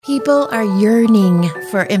People are yearning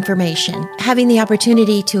for information, having the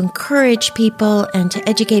opportunity to encourage people and to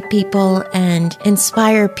educate people and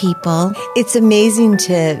inspire people. It's amazing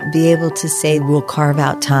to be able to say we'll carve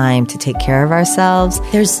out time to take care of ourselves.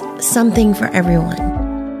 There's something for everyone.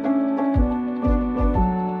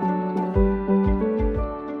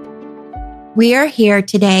 We are here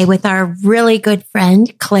today with our really good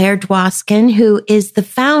friend, Claire Dwoskin, who is the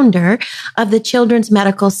founder of the Children's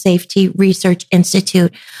Medical Safety Research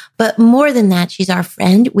Institute. But more than that, she's our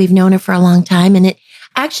friend. We've known her for a long time. And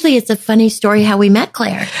it's a funny story how we met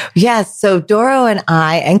Claire. Yes. So Doro and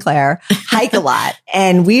I and Claire hike a lot.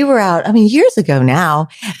 And we were out, years ago now,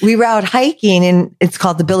 we were out hiking, and it's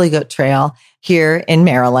called the Billy Goat Trail here in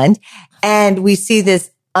Maryland. And we see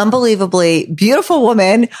this unbelievably beautiful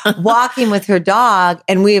woman walking with her dog.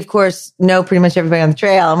 And we, of course, know pretty much everybody on the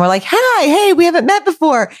trail. And we're like, hey, we haven't met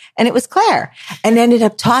before. And it was Claire, and ended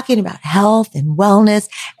up talking about health and wellness,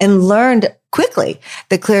 and learned quickly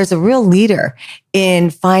that Claire's a real leader in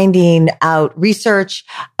finding out research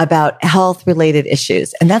about health related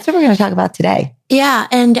issues. And that's what we're going to talk about today. Yeah.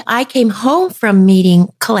 And I came home from meeting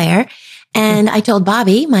Claire, and I told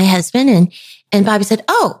Bobby, my husband, and Bobby said,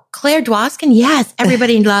 "Oh, Claire Dwoskin. Yes,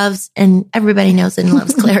 everybody loves and everybody knows and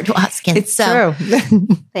loves Claire Dwoskin." It's true.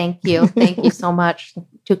 Thank you. Thank you so much.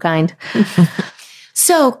 Too kind.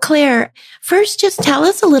 So, Claire, first, just tell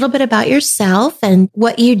us a little bit about yourself and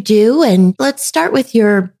what you do. And let's start with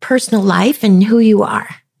your personal life and who you are.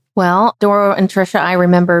 Well, Doro and Tricia, I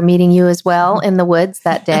remember meeting you as well in the woods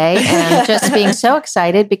that day, and just being so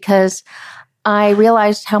excited because I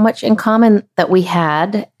realized how much in common that we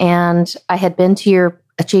had. And I had been to your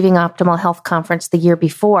Achieving Optimal Health conference the year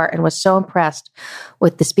before and was so impressed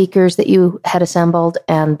with the speakers that you had assembled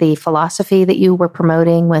and the philosophy that you were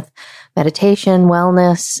promoting with meditation,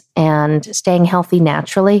 wellness, and staying healthy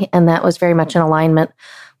naturally. And that was very much in alignment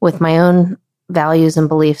with my own values and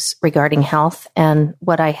beliefs regarding health and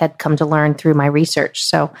what I had come to learn through my research.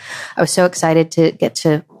 So I was so excited to get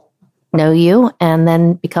to know you and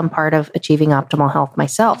then become part of Achieving Optimal Health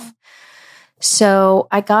myself. So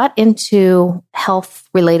I got into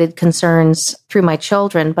health-related concerns through my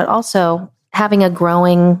children, but also having a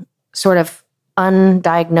growing sort of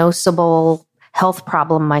undiagnosable health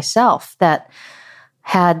problem myself that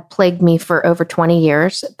had plagued me for over 20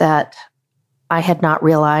 years that I had not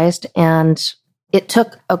realized. And it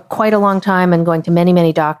took quite a long time and going to many,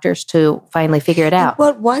 many doctors to finally figure it out.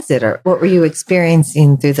 What was it, or what were you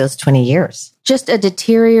experiencing through those 20 years? Just a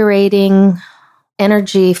deteriorating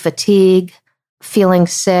energy, fatigue, feeling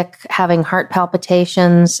sick, having heart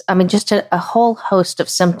palpitations. Just a whole host of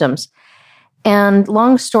symptoms. And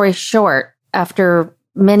long story short, after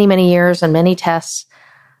many, many years and many tests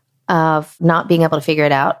of not being able to figure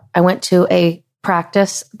it out, I went to a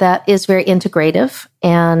practice that is very integrative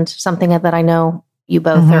and something that I know you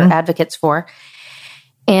both are advocates for.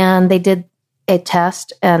 And they did a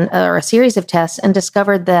test or a series of tests and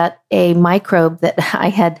discovered that a microbe that I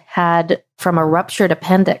had from a ruptured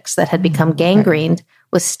appendix that had become gangrened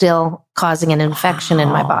was still causing an infection in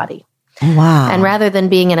my body. Wow. And rather than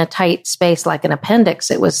being in a tight space like an appendix,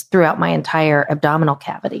 it was throughout my entire abdominal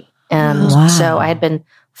cavity. And so I had been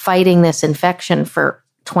fighting this infection for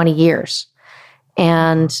 20 years.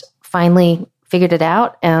 And finally figured it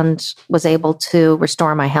out and was able to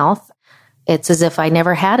restore my health. It's as if I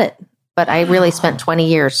never had it, but I really spent 20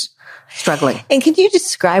 years struggling. And can you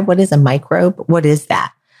describe what is a microbe? What is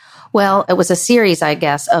that? Well, it was a series, I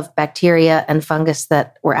guess, of bacteria and fungus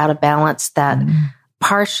that were out of balance that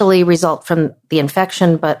partially result from the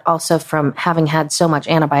infection, but also from having had so much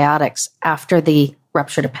antibiotics after the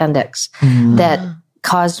ruptured appendix that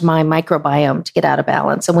caused my microbiome to get out of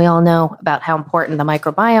balance. And we all know about how important the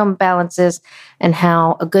microbiome balance is and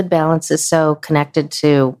how a good balance is so connected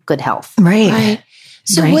to good health. Right.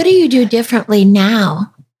 So what do you do differently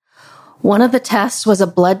now? One of the tests was a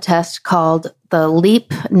blood test called the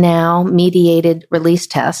Leap Now Mediated Release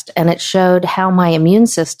Test, and it showed how my immune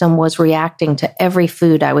system was reacting to every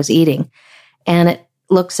food I was eating. And it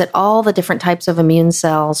looks at all the different types of immune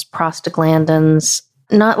cells, prostaglandins,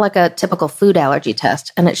 not like a typical food allergy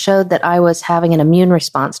test. And it showed that I was having an immune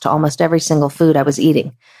response to almost every single food I was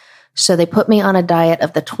eating. So they put me on a diet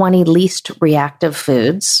of the 20 least reactive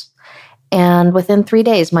foods. And within 3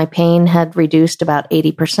 days, my pain had reduced about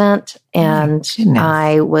 80%. And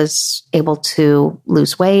I was able to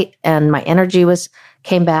lose weight and my energy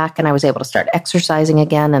came back and I was able to start exercising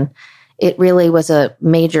again. And it really was a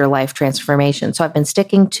major life transformation. So I've been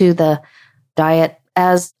sticking to the diet.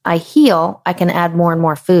 As I heal, I can add more and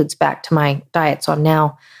more foods back to my diet. So I'm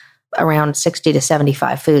now around 60 to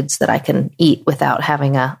 75 foods that I can eat without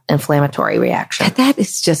having an inflammatory reaction. That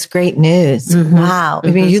is just great news. Mm-hmm. Wow.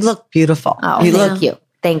 I mean, you look beautiful. Oh, you thank look you.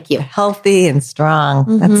 Thank you. healthy and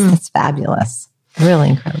strong. That's fabulous. Really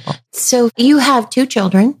incredible. So you have 2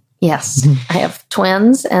 children. Yes. I have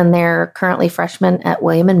twins, and they're currently freshmen at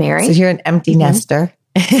William and Mary. So you're an empty nester.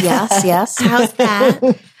 Yes. How's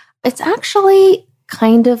that? It's actually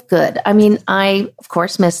kind of good. I mean, I, of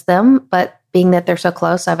course, miss them, but being that they're so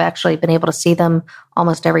close, I've actually been able to see them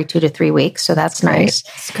almost every 2 to 3 weeks. So that's nice.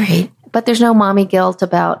 That's great. But there's no mommy guilt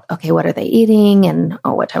about, okay, what are they eating? And,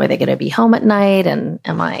 what time are they going to be home at night? And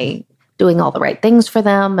am I doing all the right things for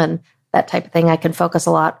them? And that type of thing. I can focus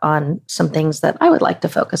a lot on some things that I would like to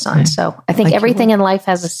focus on. Right. So I think everything in life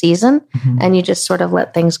has a season, and you just sort of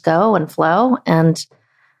let things go and flow, and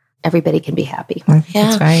everybody can be happy. Yeah.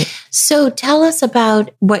 That's right. So tell us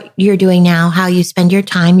about what you're doing now, how you spend your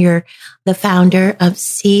time. You're the founder of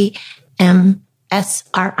CMSRI.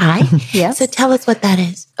 Yes. So tell us what that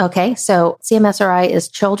is. Okay. So CMSRI is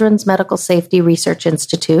Children's Medical Safety Research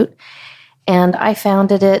Institute. And I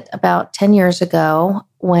founded it about 10 years ago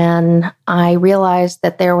when I realized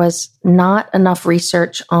that there was not enough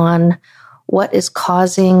research on what is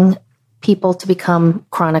causing people to become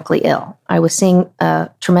chronically ill. I was seeing a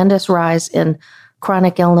tremendous rise in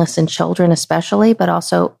chronic illness in children especially, but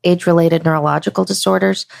also age-related neurological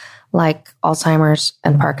disorders like Alzheimer's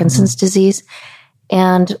and Parkinson's disease.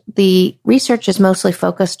 And the research is mostly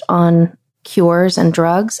focused on cures and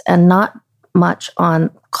drugs and not much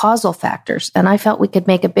on causal factors. And I felt we could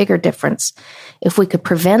make a bigger difference if we could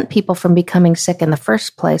prevent people from becoming sick in the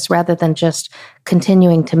first place rather than just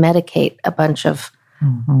continuing to medicate a bunch of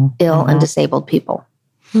ill and disabled people.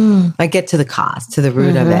 Like get to the cause, to the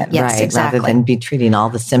root of it, Yes, right? exactly. Rather than be treating all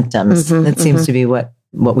the symptoms. That seems to be what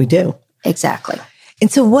we do. Exactly.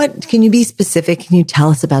 And so can you be specific? Can you tell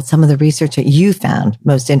us about some of the research that you found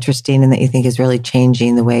most interesting and that you think is really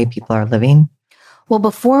changing the way people are living? Well,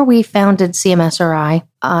 before we founded CMSRI,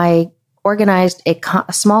 I organized a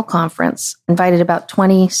small conference, invited about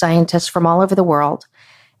 20 scientists from all over the world,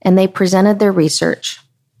 and they presented their research.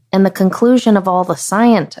 And the conclusion of all the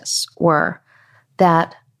scientists were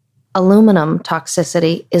that aluminum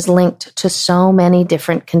toxicity is linked to so many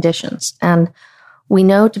different conditions. And we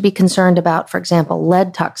know to be concerned about, for example,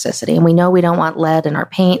 lead toxicity. And we know we don't want lead in our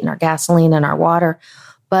paint and our gasoline and our water.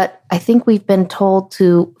 But I think we've been told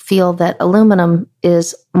to feel that aluminum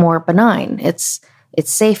is more benign. It's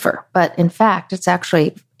safer. But in fact, it's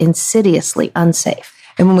actually insidiously unsafe.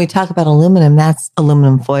 And when we talk about aluminum, that's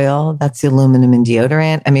aluminum foil. That's the aluminum in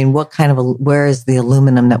deodorant. I mean, where is the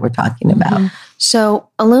aluminum that we're talking about? So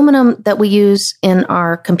aluminum that we use in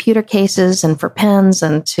our computer cases and for pens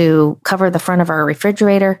and to cover the front of our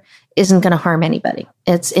refrigerator isn't going to harm anybody.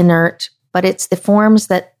 It's inert, but it's the forms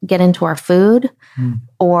that get into our food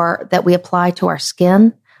or that we apply to our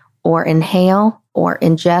skin or inhale or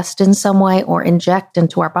ingest in some way or inject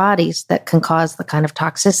into our bodies that can cause the kind of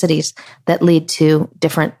toxicities that lead to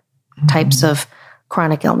different types of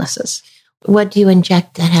chronic illnesses. What do you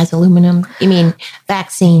inject that has aluminum? You mean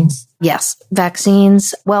vaccines? Yes,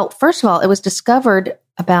 vaccines. Well, first of all, it was discovered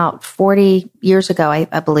about 40 years ago,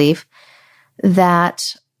 I believe,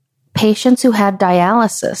 that patients who had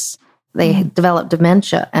dialysis, they developed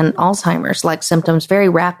dementia and Alzheimer's like symptoms very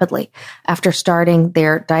rapidly after starting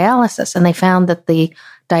their dialysis. And they found that the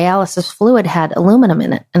dialysis fluid had aluminum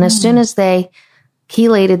in it. And as soon as they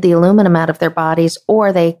chelated the aluminum out of their bodies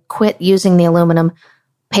or they quit using the aluminum,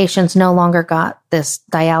 patients no longer got this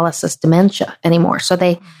dialysis dementia anymore. So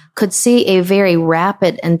they could see a very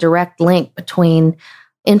rapid and direct link between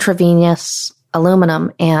intravenous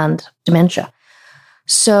aluminum and dementia.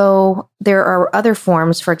 So there are other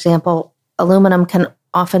forms. For example, aluminum can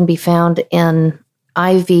often be found in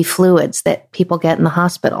IV fluids that people get in the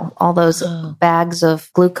hospital. All those bags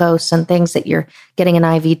of glucose and things that you're getting an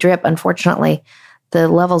IV drip, unfortunately, the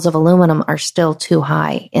levels of aluminum are still too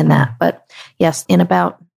high in that. But yes, in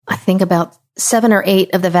about 7 or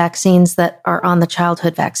 8 of the vaccines that are on the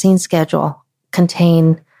childhood vaccine schedule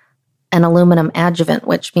contain an aluminum adjuvant,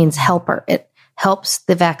 which means helper. It helps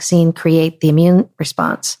the vaccine create the immune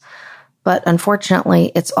response. But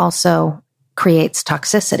unfortunately, it also creates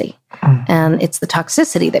toxicity. And it's the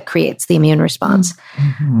toxicity that creates the immune response.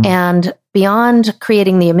 And beyond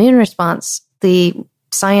creating the immune response, the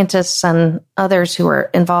scientists and others who were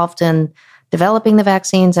involved in developing the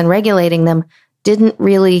vaccines and regulating them didn't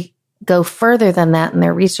really go further than that in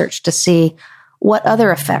their research to see what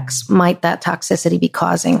other effects might that toxicity be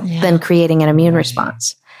causing than creating an immune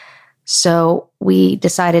response. So we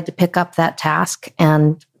decided to pick up that task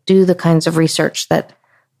and do the kinds of research that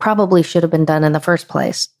probably should have been done in the first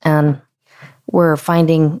place. And we're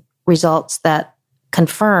finding results that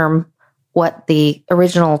confirm what the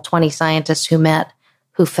original 20 scientists who met,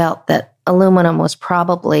 who felt that aluminum was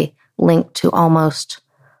probably linked to almost,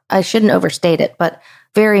 I shouldn't overstate it, but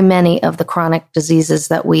very many of the chronic diseases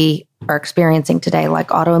that we are experiencing today, like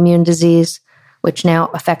autoimmune disease, which now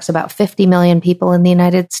affects about 50 million people in the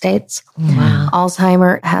United States. Wow.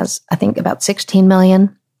 Alzheimer has, I think, about 16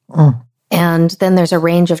 million. And then there's a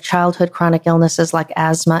range of childhood chronic illnesses like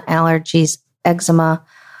asthma, allergies, eczema,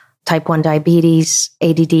 type 1 diabetes,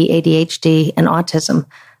 ADD, ADHD, and autism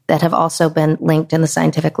that have also been linked in the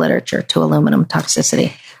scientific literature to aluminum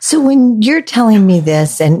toxicity. So when you're telling me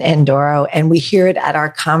this and Doro, and we hear it at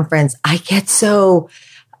our conference, I get so,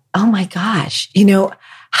 oh my gosh,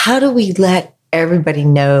 how do we let everybody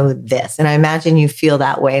know this? And I imagine you feel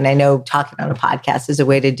that way. And I know talking on a podcast is a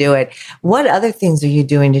way to do it. What other things are you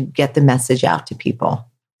doing to get the message out to people?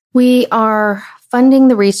 We are funding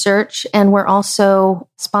the research, and we're also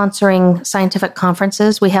sponsoring scientific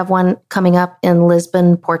conferences. We have one coming up in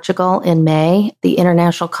Lisbon, Portugal in May, the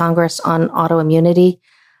International Congress on Autoimmunity.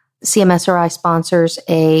 CMSRI sponsors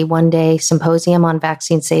a one-day symposium on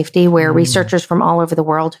vaccine safety where researchers from all over the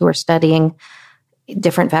world who are studying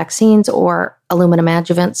different vaccines or aluminum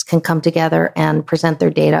adjuvants can come together and present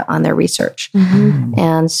their data on their research.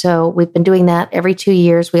 And so we've been doing that every 2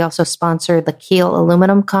 years. We also sponsor the Kiel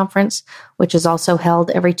Aluminum Conference, which is also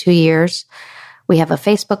held every 2 years. We have a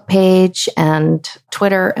Facebook page and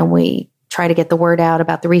Twitter, and we try to get the word out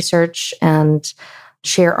about the research and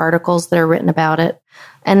share articles that are written about it,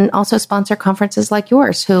 and also sponsor conferences like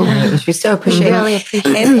yours, which we so appreciate. Really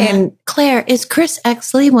appreciate and Claire, is Chris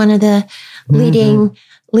Exley one of the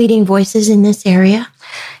leading voices in this area?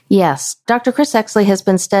 Yes. Dr. Chris Exley has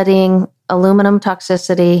been studying aluminum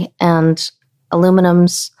toxicity and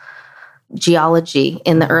aluminum's geology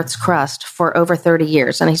in the Earth's crust for over 30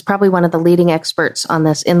 years. And he's probably one of the leading experts on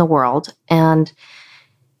this in the world. And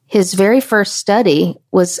his very first study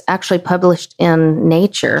was actually published in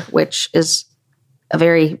Nature, which is a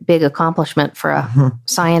very big accomplishment for a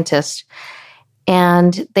scientist.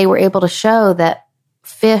 And they were able to show that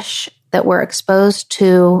fish that were exposed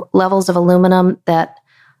to levels of aluminum that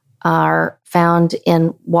are found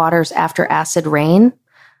in waters after acid rain,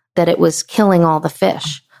 that it was killing all the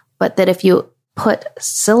fish. But that if you put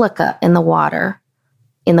silica in the water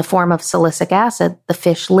in the form of silicic acid, the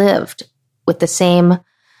fish lived with the same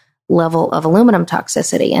level of aluminum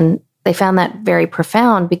toxicity. And they found that very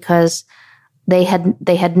profound because they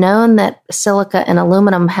had known that silica and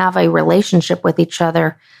aluminum have a relationship with each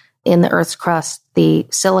other in the Earth's crust. The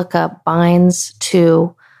silica binds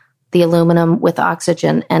to the aluminum with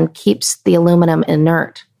oxygen and keeps the aluminum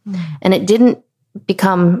inert. And it didn't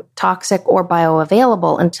become toxic or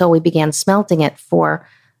bioavailable until we began smelting it for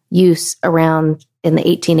use around in the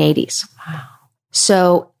 1880s. Wow.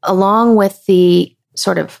 So along with the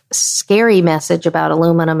sort of scary message about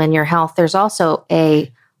aluminum in your health, there's also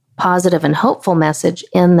a positive and hopeful message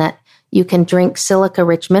in that you can drink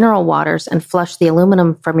silica-rich mineral waters and flush the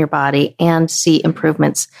aluminum from your body and see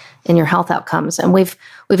improvements in your health outcomes. And we've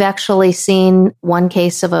actually seen one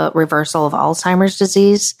case of a reversal of Alzheimer's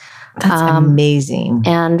disease. That's amazing.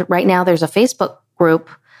 And right now there's a Facebook group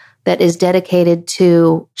that is dedicated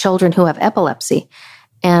to children who have epilepsy.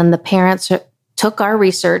 And the parents took our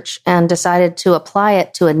research and decided to apply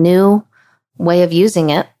it to a new way of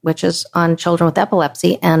using it, which is on children with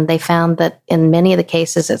epilepsy. And they found that in many of the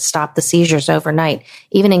cases, it stopped the seizures overnight,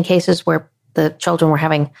 even in cases where the children were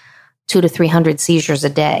having 200 to 300 seizures a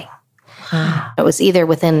day. It was either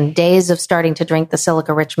within days of starting to drink the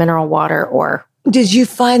silica-rich mineral water or... Did you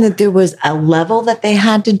find that there was a level that they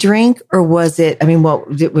had to drink, or was it,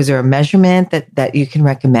 was there a measurement that you can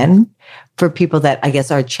recommend for people that I guess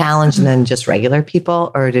are challenged than just regular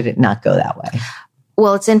people, or did it not go that way?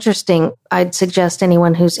 Well, it's interesting. I'd suggest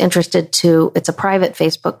anyone who's interested it's a private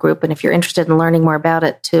Facebook group, and if you're interested in learning more about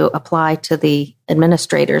it, to apply to the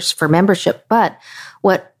administrators for membership. But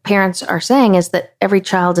what parents are saying is that every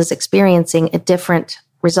child is experiencing a different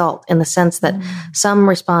result in the sense that some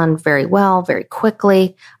respond very well, very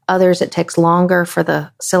quickly. Others, it takes longer for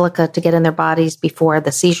the silica to get in their bodies before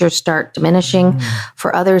the seizures start diminishing.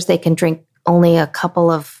 For others, they can drink only a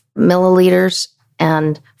couple of milliliters.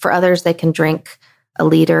 And for others, they can drink a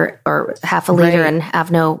liter or half a liter and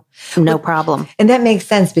have no problem. And that makes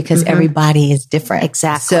sense because every body is different.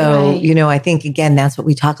 Exactly. So, I think, again, that's what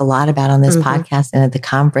we talk a lot about on this podcast and at the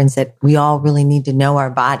conference, that we all really need to know our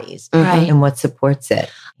bodies and what supports it.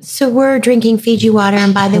 So we're drinking Fiji water.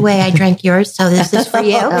 And by the way, I drank yours. So this is for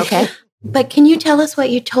you. Okay. But can you tell us what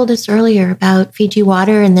you told us earlier about Fiji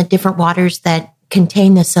water and the different waters that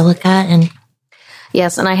contain the silica and...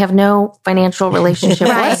 Yes, and I have no financial relationship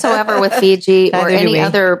whatsoever with Fiji or any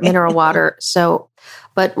other mineral water. So,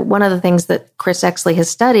 but one of the things that Chris Exley has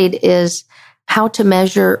studied is how to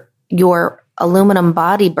measure your aluminum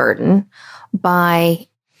body burden by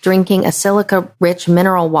drinking a silica-rich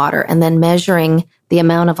mineral water and then measuring the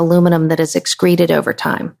amount of aluminum that is excreted over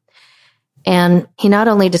time. And he not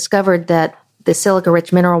only discovered that the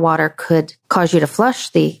silica-rich mineral water could cause you to flush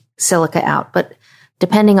the silica out, but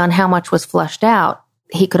depending on how much was flushed out,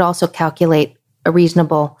 he could also calculate a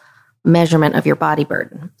reasonable measurement of your body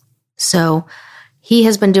burden. So he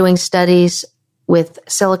has been doing studies with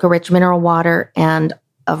silica-rich mineral water and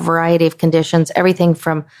a variety of conditions, everything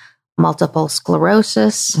from multiple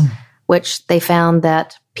sclerosis, which they found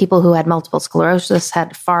that people who had multiple sclerosis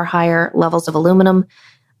had far higher levels of aluminum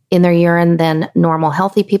in their urine than normal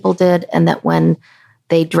healthy people did, and that when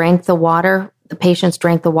they drank the water, the patients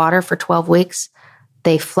drank the water for 12 weeks,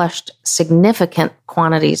 they flushed significant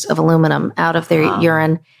quantities of aluminum out of their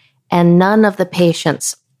urine, and none of the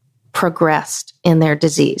patients progressed in their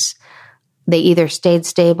disease. They either stayed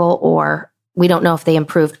stable or we don't know if they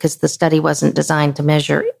improved because the study wasn't designed to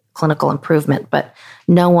measure clinical improvement, but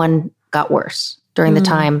no one got worse during the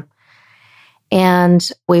time. And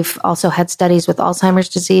we've also had studies with Alzheimer's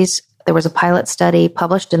disease. There was a pilot study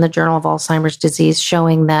published in the Journal of Alzheimer's Disease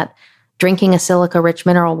showing that drinking a silica-rich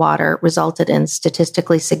mineral water resulted in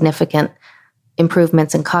statistically significant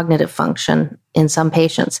improvements in cognitive function in some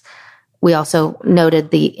patients. We also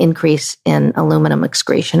noted the increase in aluminum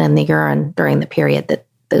excretion in the urine during the period that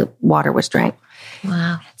the water was drank.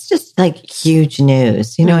 Wow. It's just like huge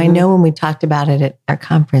news. You know, I know when we talked about it at our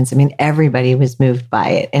conference, I mean, everybody was moved by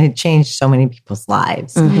it and it changed so many people's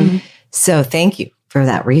lives. So thank you for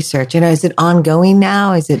that research. You know, is it ongoing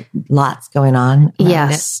now? Is it lots going on?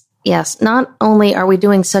 Yes. Yes. Not only are we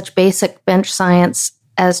doing such basic bench science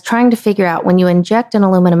as trying to figure out when you inject an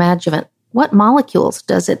aluminum adjuvant, what molecules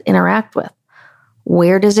does it interact with?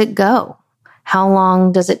 Where does it go? How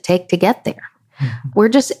long does it take to get there? We're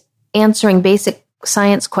just answering basic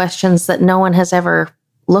science questions that no one has ever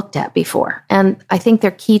looked at before. And I think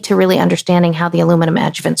they're key to really understanding how the aluminum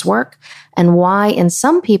adjuvants work and why in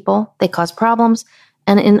some people they cause problems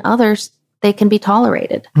and in others they can be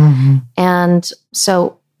tolerated. And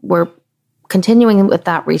so we're continuing with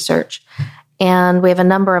that research. And we have a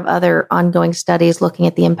number of other ongoing studies looking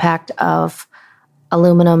at the impact of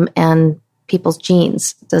aluminum and people's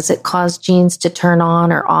genes. Does it cause genes to turn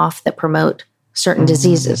on or off that promote certain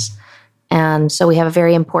diseases? And so we have a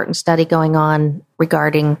very important study going on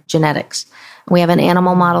regarding genetics. We have an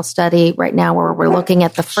animal model study right now where we're looking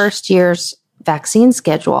at the first year's vaccine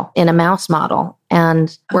schedule in a mouse model.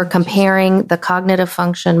 And we're comparing the cognitive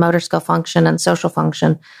function, motor skill function, and social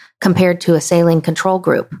function compared to a saline control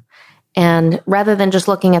group. And rather than just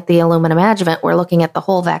looking at the aluminum adjuvant, we're looking at the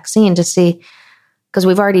whole vaccine to see, because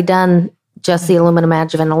we've already done just the aluminum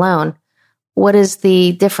adjuvant alone, what is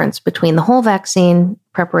the difference between the whole vaccine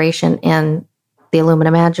preparation and the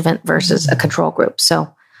aluminum adjuvant versus a control group.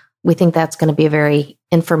 So we think that's going to be a very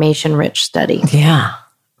information-rich study. Yeah,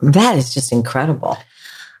 that is just incredible.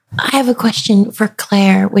 I have a question for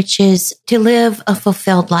Claire, which is to live a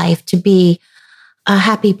fulfilled life, to be a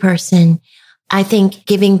happy person. I think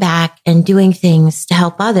giving back and doing things to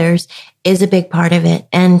help others is a big part of it.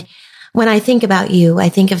 And when I think about you, I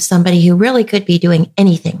think of somebody who really could be doing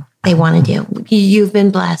anything they want to do. You've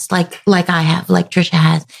been blessed like I have, like Trisha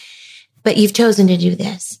has, but you've chosen to do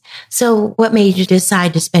this. So what made you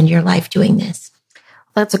decide to spend your life doing this?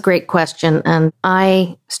 That's a great question. And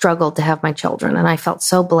I struggled to have my children, and I felt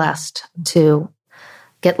so blessed to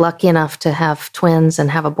get lucky enough to have twins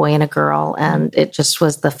and have a boy and a girl. And it just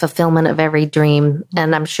was the fulfillment of every dream.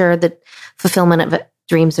 And I'm sure that fulfillment of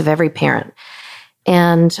dreams of every parent.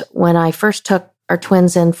 And when I first took our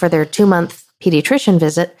twins in for their 2-month pediatrician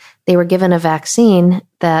visit, they were given a vaccine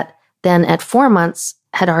that then at 4 months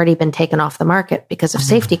had already been taken off the market because of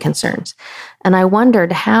safety concerns. And I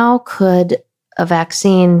wondered, how could a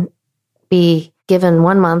vaccine be given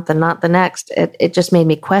 1 month and not the next? It just made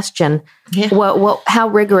me question how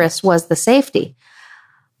rigorous was the safety.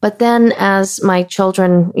 But then as my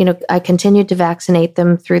children, I continued to vaccinate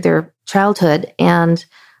them through their childhood, and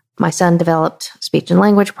my son developed speech and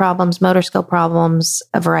language problems, motor skill problems,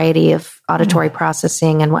 a variety of auditory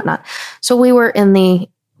processing and whatnot. So we were in the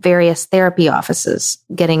various therapy offices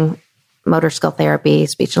getting motor skill therapy,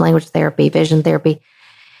 speech and language therapy, vision therapy.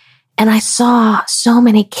 And I saw so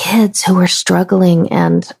many kids who were struggling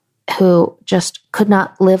and who just could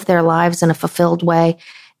not live their lives in a fulfilled way.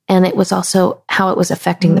 And it was also how it was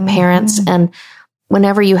affecting the parents. And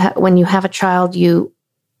whenever when you have a child,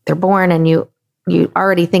 they're born and you you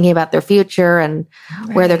already thinking about their future and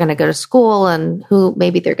where they're going to go to school and who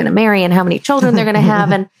maybe they're going to marry and how many children they're going to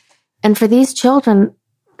have. And for these children,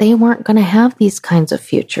 they weren't going to have these kinds of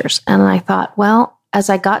futures. And I thought, well, as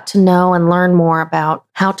I got to know and learn more about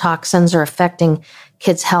how toxins are affecting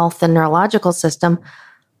kids' health and neurological system,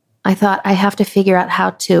 I thought I have to figure out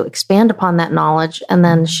how to expand upon that knowledge and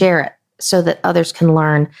then share it so that others can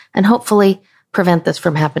learn and hopefully prevent this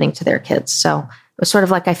from happening to their kids. So it was sort of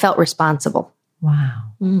like I felt responsible. Wow.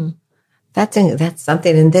 Mm. That's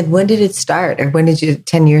something. And then when did it start? Or when did you,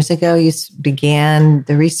 10 years ago, you began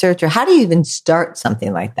the research? Or how do you even start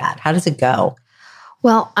something like that? How does it go?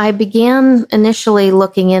 Well, I began initially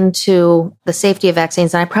looking into the safety of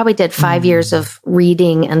vaccines, and I probably did 5 years of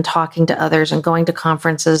reading and talking to others and going to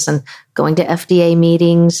conferences and going to FDA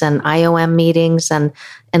meetings and IOM meetings and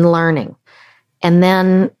learning. And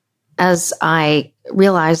then as I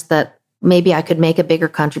realized that maybe I could make a bigger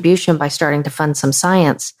contribution by starting to fund some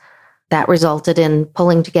science, that resulted in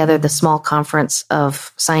pulling together the small conference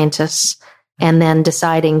of scientists and then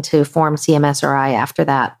deciding to form CMSRI after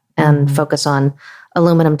that and focus on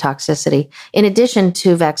aluminum toxicity. In addition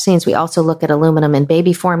to vaccines, we also look at aluminum in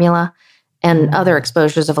baby formula and other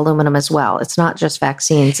exposures of aluminum as well. It's not just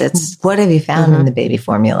vaccines. What have you found in the baby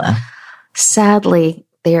formula? Sadly,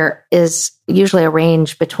 there is usually a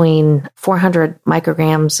range between 400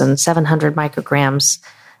 micrograms and 700 micrograms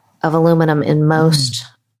of aluminum in most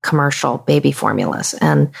commercial baby formulas.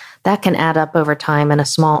 And that can add up over time in a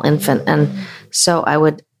small infant. And so I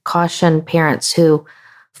would caution parents who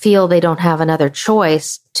feel they don't have another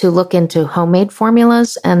choice to look into homemade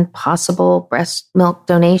formulas and possible breast milk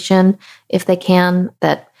donation if they can,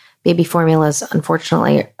 that baby formulas,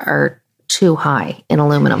 unfortunately, are too high in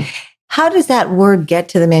aluminum. How does that word get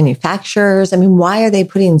to the manufacturers? I mean, why are they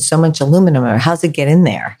putting so much aluminum, or how's it get in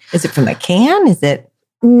there? Is it from the can? Is it?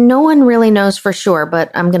 No one really knows for sure,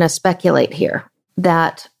 but I'm going to speculate here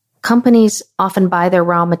that companies often buy their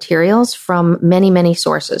raw materials from many, many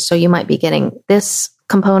sources. So you might be getting this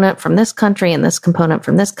component from this country and this component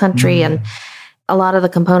from this country. And a lot of the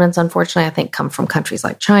components, unfortunately, I think come from countries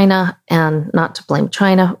like China, and not to blame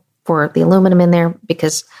China for the aluminum in there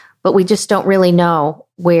but we just don't really know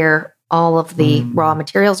where all of the raw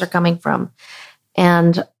materials are coming from.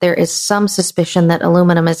 And there is some suspicion that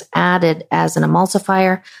aluminum is added as an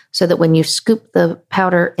emulsifier so that when you scoop the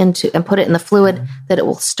powder into and put it in the fluid, that it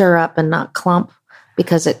will stir up and not clump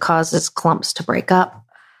because it causes clumps to break up.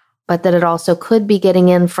 But that it also could be getting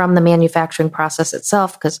in from the manufacturing process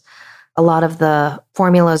itself, because a lot of the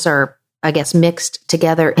formulas are, I guess, mixed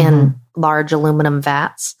together in large aluminum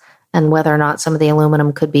vats, and whether or not some of the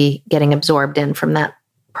aluminum could be getting absorbed in from that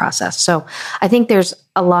process. So I think there's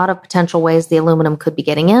a lot of potential ways the aluminum could be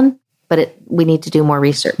getting in, but we need to do more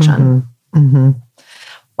research on.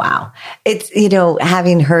 Wow. It's,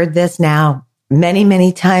 having heard this now many,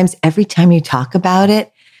 many times, every time you talk about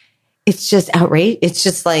it, it's just outrageous. It's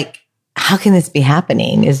just like, how can this be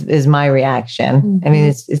happening is my reaction. I mean,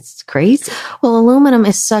 it's crazy. Well, aluminum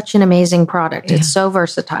is such an amazing product. Yeah. It's so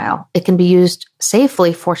versatile. It can be used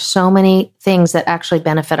safely for so many things that actually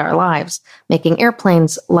benefit our lives, making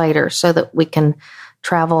airplanes lighter so that we can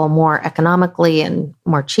travel more economically and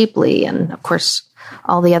more cheaply. And of course,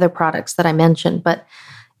 all the other products that I mentioned. But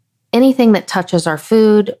anything that touches our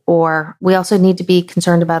food, or we also need to be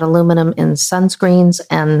concerned about aluminum in sunscreens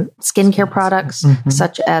and skincare products,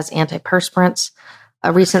 such as antiperspirants.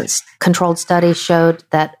 A recent controlled study showed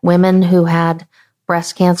that women who had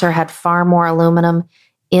breast cancer had far more aluminum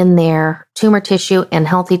in their tumor tissue and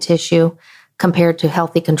healthy tissue compared to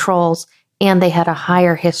healthy controls, and they had a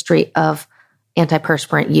higher history of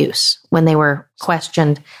antiperspirant use. When they were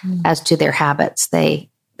questioned as to their habits, they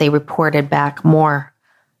reported back more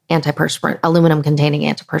aluminum-containing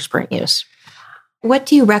antiperspirant use. What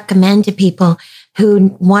do you recommend to people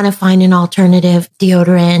who want to find an alternative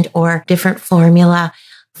deodorant or different formula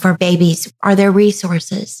for babies? Are there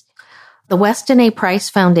resources? The Weston A. Price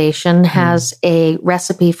Foundation has a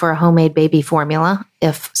recipe for a homemade baby formula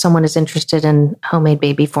if someone is interested in homemade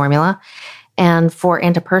baby formula. And for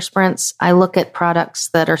antiperspirants, I look at products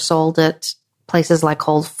that are sold at places like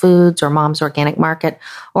Whole Foods or Mom's Organic Market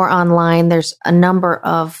or online. There's a number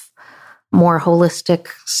of more holistic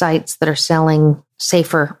sites that are selling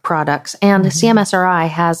safer products. And CMSRI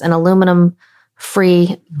has an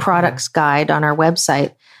aluminum-free products guide on our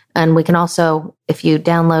website. And we can also, if you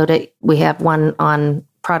download it, we have one on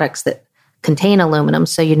products that contain aluminum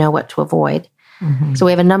so you know what to avoid. So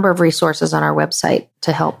we have a number of resources on our website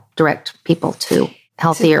to help direct people to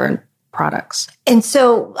healthier products. And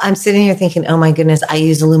so I'm sitting here thinking, oh my goodness, I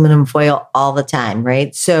use aluminum foil all the time,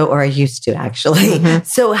 right? So, or I used to actually.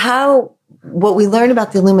 So how what we learned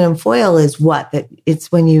about the aluminum foil is that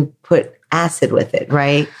it's when you put acid with it,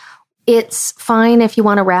 right? It's fine if you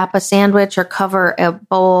want to wrap a sandwich or cover a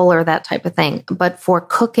bowl or that type of thing. But for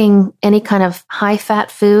cooking any kind of high-fat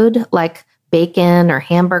food like bacon or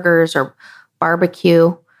hamburgers or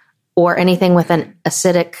barbecue or anything with an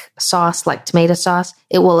acidic sauce like tomato sauce,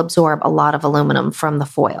 it will absorb a lot of aluminum from the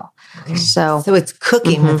foil. Okay. So it's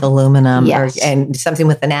cooking with aluminum, yes. and something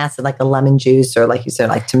with an acid like a lemon juice or, like you said,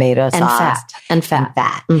 like tomato sauce. And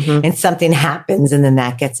fat. And something happens, and then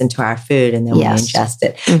that gets into our food, and then we ingest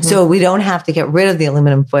it. Mm-hmm. So we don't have to get rid of the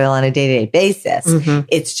aluminum foil on a day-to-day basis. Mm-hmm.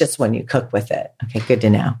 It's just when you cook with it. Okay, good to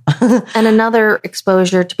know. And another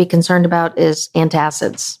exposure to be concerned about is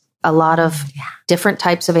antacids. A lot of different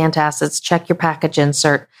types of antacids. Check your package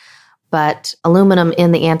insert. But aluminum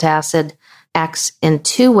in the antacid acts in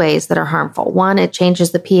two ways that are harmful. One, it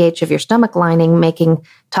changes the pH of your stomach lining, making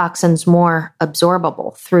toxins more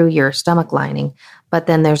absorbable through your stomach lining. But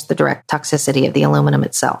then there's the direct toxicity of the aluminum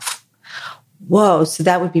itself. Whoa. So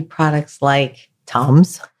that would be products like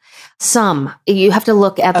Tums? Some. You have to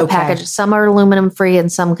look at the package. Some are aluminum free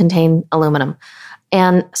and some contain aluminum.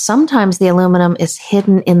 And sometimes the aluminum is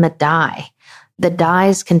hidden in the dye. The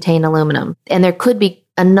dyes contain aluminum. And there could be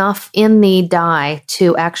enough in the dye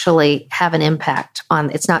to actually have an impact on,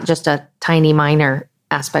 it's not just a tiny minor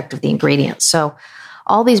aspect of the ingredient. So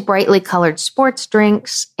all these brightly colored sports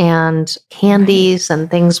drinks and candies and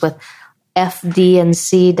things with F, D, and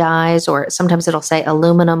C dyes, or sometimes it'll say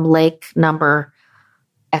aluminum lake number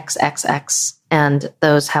XXX, and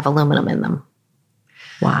those have aluminum in them.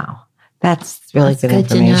 Wow. That's really good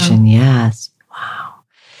information. Yes. Wow.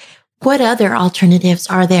 What other alternatives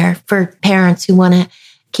are there for parents who want to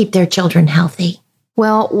keep their children healthy?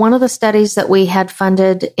 Well, one of the studies that we had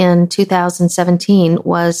funded in 2017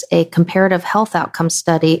 was a comparative health outcome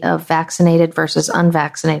study of vaccinated versus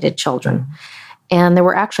unvaccinated children. And there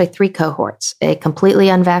were actually 3 cohorts: a completely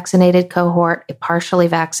unvaccinated cohort, a partially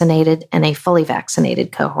vaccinated, and a fully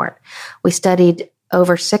vaccinated cohort. We studied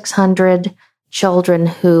over 600 children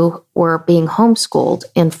who were being homeschooled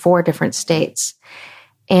in 4 different states.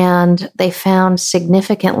 And they found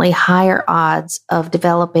significantly higher odds of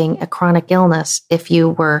developing a chronic illness if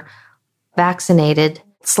you were vaccinated,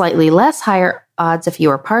 slightly less higher odds if you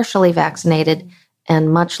were partially vaccinated,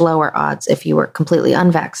 and much lower odds if you were completely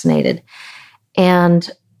unvaccinated. And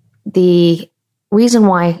the reason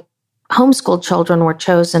why homeschooled children were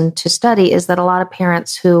chosen to study is that a lot of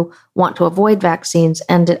parents who want to avoid vaccines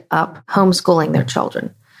ended up homeschooling their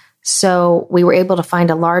children. So we were able to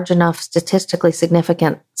find a large enough statistically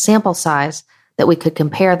significant sample size that we could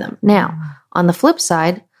compare them. Now, on the flip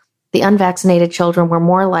side, the unvaccinated children were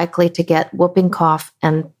more likely to get whooping cough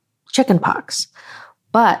and chickenpox,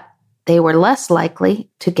 but they were less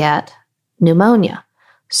likely to get pneumonia.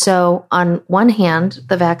 So on one hand,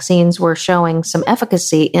 the vaccines were showing some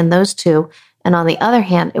efficacy in those 2. And on the other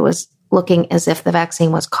hand, it was looking as if the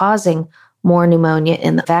vaccine was causing more pneumonia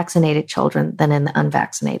in the vaccinated children than in the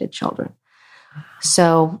unvaccinated children.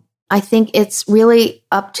 So I think it's really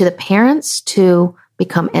up to the parents to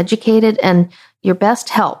become educated, and your best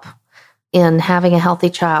help in having a healthy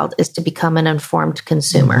child is to become an informed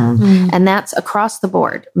consumer. Mm-hmm. And that's across the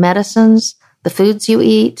board: medicines, the foods you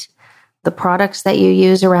eat, the products that you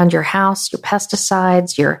use around your house, your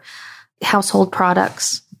pesticides, your household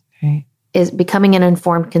products. Okay. Is becoming an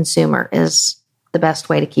informed consumer is the best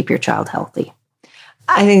way to keep your child healthy.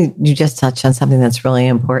 I think you just touched on something that's really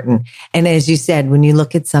important. And as you said, when you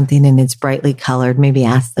look at something and it's brightly colored, maybe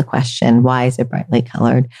ask the question, why is it brightly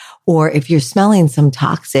colored? Or if you're smelling some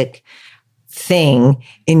toxic thing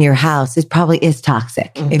in your house, it probably is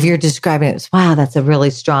toxic. Mm-hmm. If you're describing it as, wow, that's a really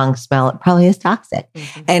strong smell, it probably is toxic.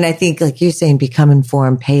 Mm-hmm. And I think, like you're saying, become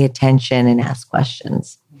informed, pay attention, and ask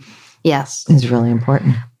questions. Yes. Is really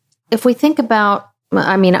important. If we think about,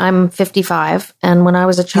 I mean, I'm 55, and when I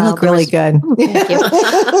was a child, you look really good. Thank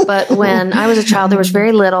you. But when I was a child, there was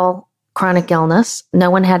very little chronic illness. No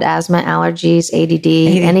one had asthma, allergies, ADD,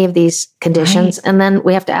 any of these conditions. Right. And then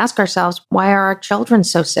we have to ask ourselves, why are our children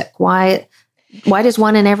so sick? Why does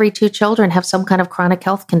 1 in every 2 children have some kind of chronic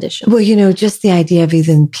health condition? Well, just the idea of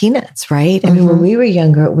even peanuts, right? Mm-hmm. I mean, when we were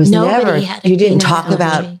younger, it was you didn't talk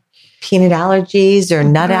about peanut allergies or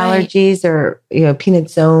nut allergies or, peanut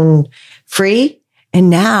zone free. And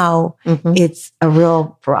now it's a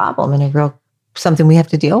real problem and a real something we have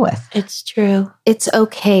to deal with. It's true. It's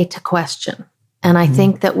okay to question. And I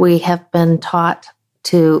think that we have been taught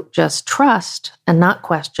to just trust and not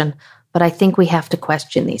question, but I think we have to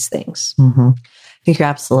question these things. Mm-hmm. think you're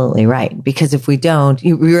absolutely right. Because if we don't,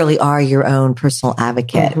 you really are your own personal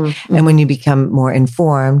advocate. And when you become more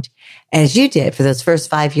informed, as you did for those first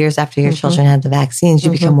 5 years after your children had the vaccines,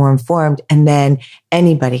 you become more informed, and then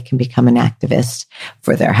anybody can become an activist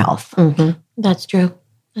for their health. That's true.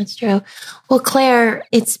 That's true. Well, Claire,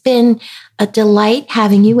 it's been a delight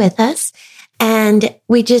having you with us. And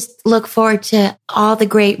we just look forward to all the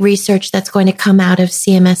great research that's going to come out of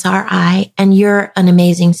CMSRI. And you're an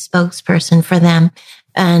amazing spokesperson for them.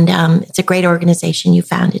 And it's a great organization you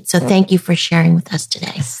founded. So thank you for sharing with us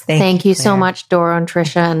today. Thank you so much, Doro and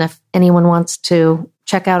Tricia. And if anyone wants to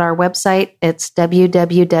check out our website, it's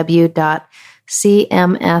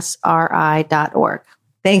www.cmsri.org.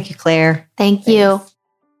 Thank you, Claire. Thank you.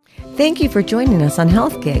 Thank you for joining us on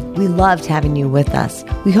Health Gig. We loved having you with us.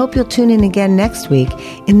 We hope you'll tune in again next week.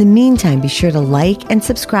 In the meantime, be sure to like and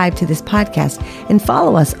subscribe to this podcast and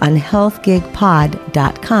follow us on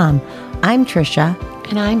healthgigpod.com. I'm Tricia.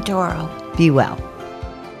 And I'm Doro. Be well.